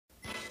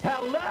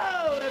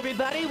Hello,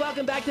 everybody.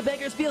 Welcome back to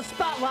Bakersfield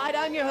Spotlight.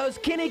 I'm your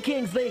host,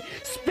 Kingsley.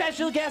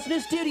 Special guest in the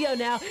studio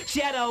now.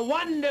 She had a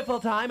wonderful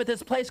time at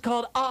this place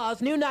called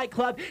Oz, new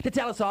nightclub. To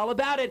tell us all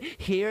about it,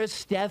 here's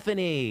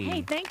Stephanie.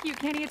 Hey, thank you,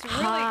 Kenny. It's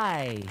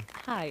really...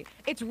 Hi.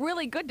 It's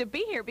really good to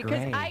be here because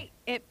Great. I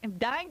am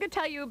dying to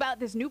tell you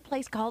about this new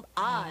place called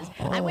Oz.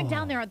 I went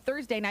down there on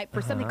Thursday night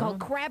for something called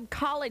KRAB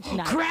College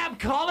Night. KRAB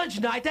College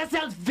Night? That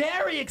sounds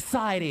very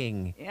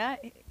exciting. Yeah.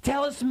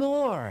 Tell us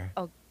more.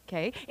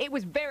 Okay. It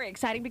was very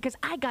exciting because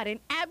I got in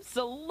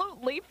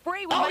absolutely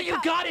free. With Oh, my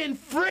you got in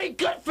free?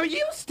 Good for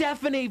you,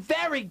 Stephanie.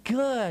 Very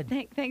good.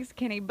 Thanks,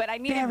 Kenny, but I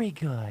need... Very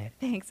good.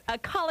 Thanks. A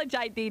college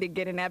ID to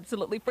get in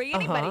absolutely free.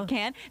 Anybody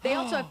can. They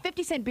also have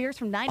 50-cent beers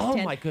from 9 to 10.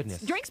 Oh, my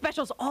goodness. Drink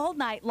specials all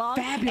night long.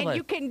 Fabulous. And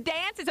you can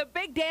dance. It's a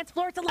big dance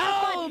floor. It's a lot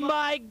of fun. Oh,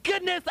 my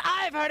goodness.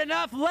 I've heard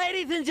enough.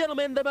 Ladies and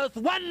gentlemen, the most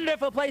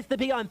wonderful place to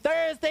be on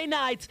Thursday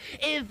nights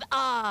is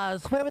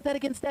Oz. Where was that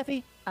again,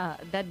 Steffi?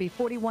 That'd be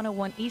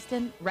 4101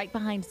 Easton, right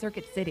behind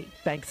Circuit City.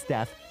 Thanks,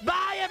 Steph.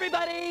 Bye,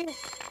 everybody.